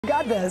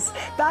Got this.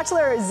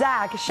 Bachelor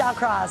Zach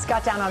Shallcross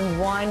got down on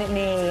one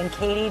knee and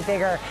Kaity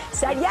Biggar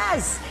said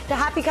yes. The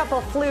happy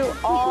couple flew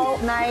all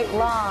night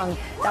long.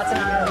 That's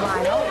Anonymous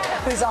Lionel,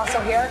 who's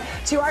also here,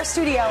 to our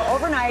studio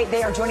overnight.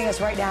 They are joining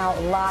us right now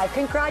live.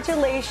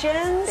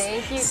 Congratulations.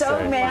 Thank you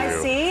so may I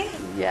see?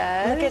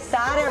 Yes. Look at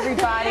that,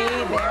 everybody.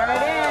 There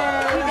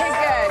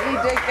it is. You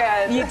did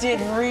good. You did good. You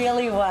did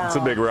really well. It's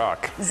a big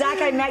rock. Zach,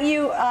 I met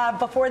you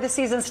before the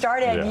season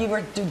started.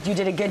 Yeah. You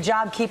did a good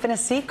job keeping a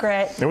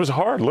secret. It was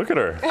hard. Look at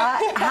her.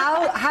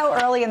 How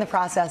early in the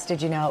process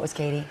did you know it was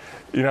Kaity?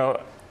 You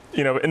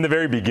know, in the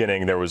very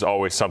beginning, there was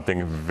always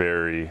something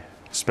very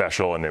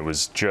special, and it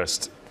was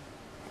just,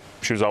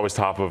 she was always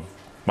top of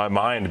my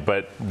mind.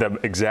 But the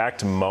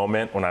exact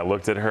moment when I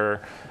looked at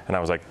her and I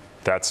was like,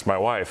 that's my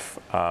wife.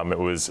 It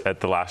was at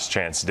the last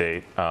chance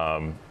date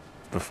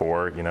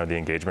before, the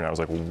engagement. I was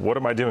like, what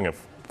am I doing? Of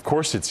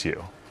course it's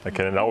you. Like,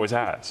 and it always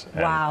has.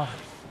 And wow.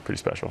 Pretty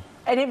special.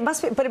 And it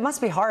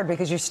must be hard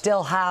because you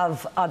still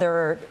have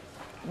other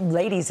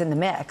ladies in the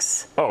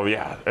mix. Oh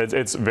yeah,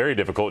 it's very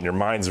difficult, and your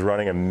mind's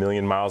running a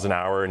million miles an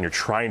hour, and you're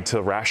trying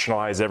to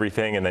rationalize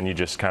everything, and then you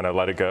just kind of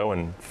let it go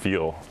and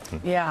feel.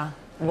 Yeah.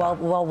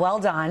 Well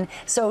done.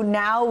 So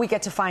now we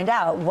get to find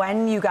out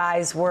when you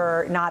guys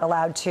were not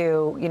allowed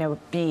to,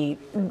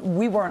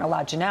 we weren't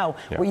allowed to know.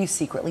 Yeah. Were you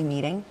secretly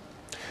meeting?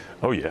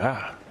 Oh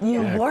yeah.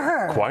 You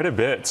were? Quite a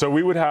bit. So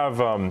we would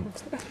have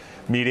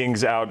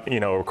meetings out,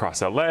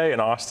 across LA and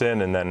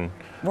Austin, and then.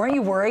 Weren't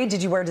you worried?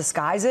 Did you wear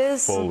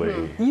disguises? Fully.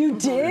 Mm-hmm. You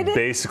did?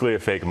 Basically a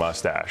fake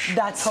mustache.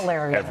 That's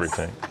hilarious.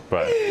 Everything,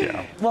 but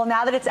yeah. Well,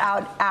 now that it's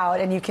out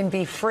and you can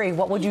be free,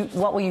 what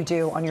will you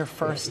do on your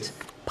first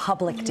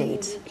public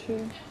date?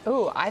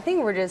 Ooh, I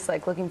think we're just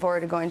looking forward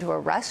to going to a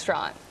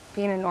restaurant,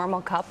 being a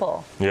normal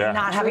couple. Yeah.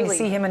 Not having to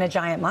see him in a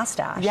giant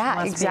mustache. Yeah,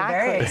 must exactly.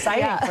 Be very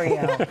exciting for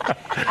you.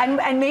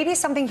 And maybe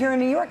something here in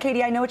New York,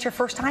 Kaity. I know it's your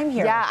first time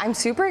here. Yeah, I'm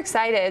super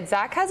excited.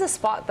 Zach has a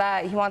spot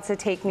that he wants to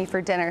take me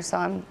for dinner, so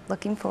I'm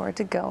looking forward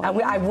to going.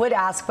 I would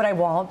ask, but I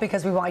won't,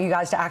 because we want you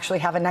guys to actually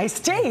have a nice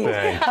date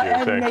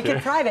and make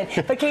it private.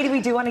 But Kaity,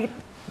 we do want to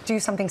do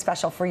something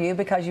special for you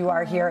because you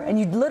are here and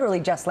you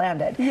literally just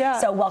landed. Yeah.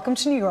 So welcome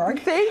to New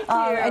York. Thank you.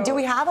 And do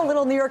we have a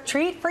little New York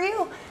treat for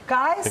you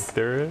guys? I think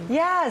there is.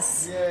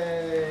 Yes.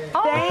 Yay.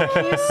 Thank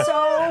you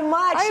so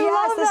much.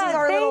 I love this that. is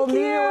our Thank little you.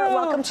 New York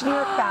welcome to New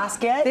York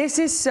basket. This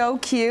is so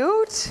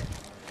cute.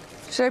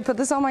 Should I put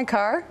this on my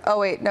car? Oh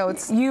wait, no,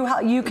 it's you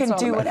can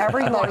do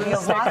whatever you want. You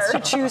have lots to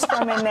choose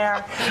from in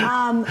there.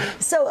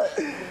 So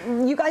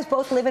you guys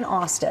both live in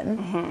Austin.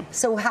 Mm-hmm.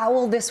 So how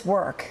will this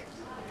work?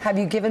 Have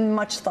you given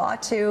much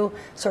thought to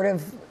sort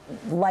of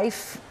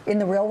life in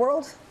the real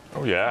world?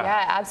 Oh, yeah.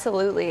 Yeah,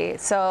 absolutely.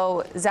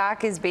 So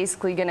Zach is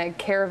basically going to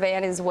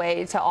caravan his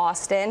way to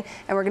Austin,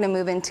 and we're going to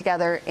move in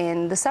together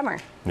in the summer.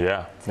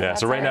 Yeah,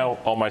 So right now,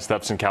 all my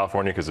stuff's in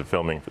California because of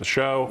filming for the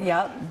show.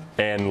 Yep.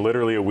 And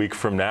literally a week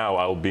from now,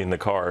 I will be in the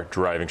car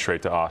driving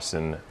straight to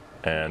Austin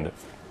and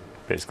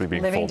basically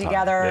being living full-time.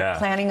 together,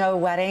 planning a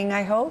wedding,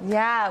 I hope.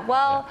 Yeah,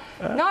 well,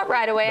 not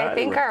right away. I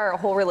think our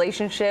whole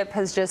relationship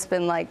has just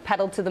been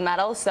pedal to the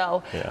metal.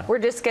 So we're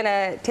just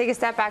gonna take a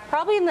step back.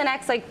 Probably in the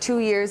next 2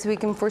 years, we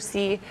can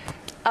foresee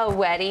a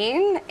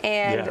wedding,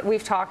 and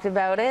we've talked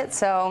about it.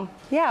 So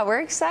yeah,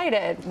 we're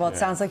excited. Well, it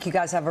sounds like you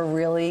guys have a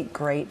really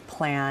great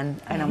plan,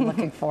 and I'm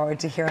looking forward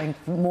to hearing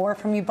more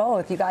from you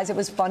both. You guys, it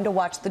was fun to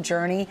watch the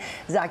journey.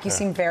 Zach, you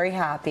seem very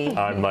happy.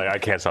 I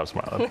can't stop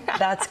smiling.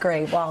 That's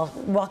great. Well,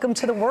 welcome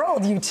to the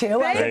world, you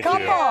two, as a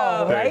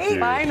couple, right? Thank you.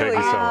 Finally.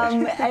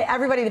 Thank you so much.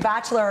 Everybody, The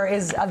Bachelor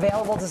is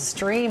available to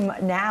stream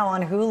now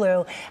on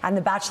Hulu, and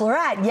The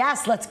Bachelorette,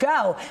 yes, let's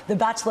go. The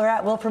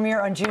Bachelorette will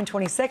premiere on June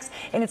 26th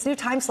in its new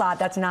time slot.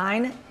 That's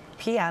 9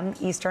 p.m.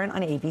 Eastern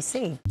on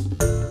ABC.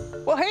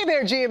 Well, hey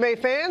there, GMA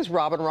fans.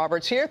 Robin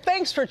Roberts here.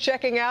 Thanks for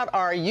checking out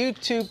our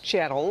YouTube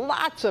channel.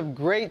 Lots of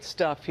great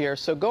stuff here.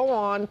 So go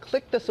on,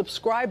 click the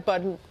subscribe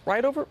button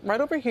right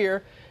over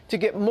here to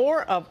get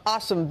more of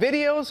awesome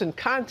videos and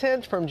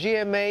content from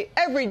GMA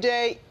every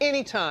day,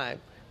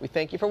 anytime. We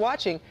thank you for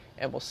watching,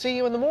 and we'll see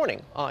you in the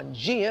morning on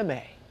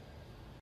GMA.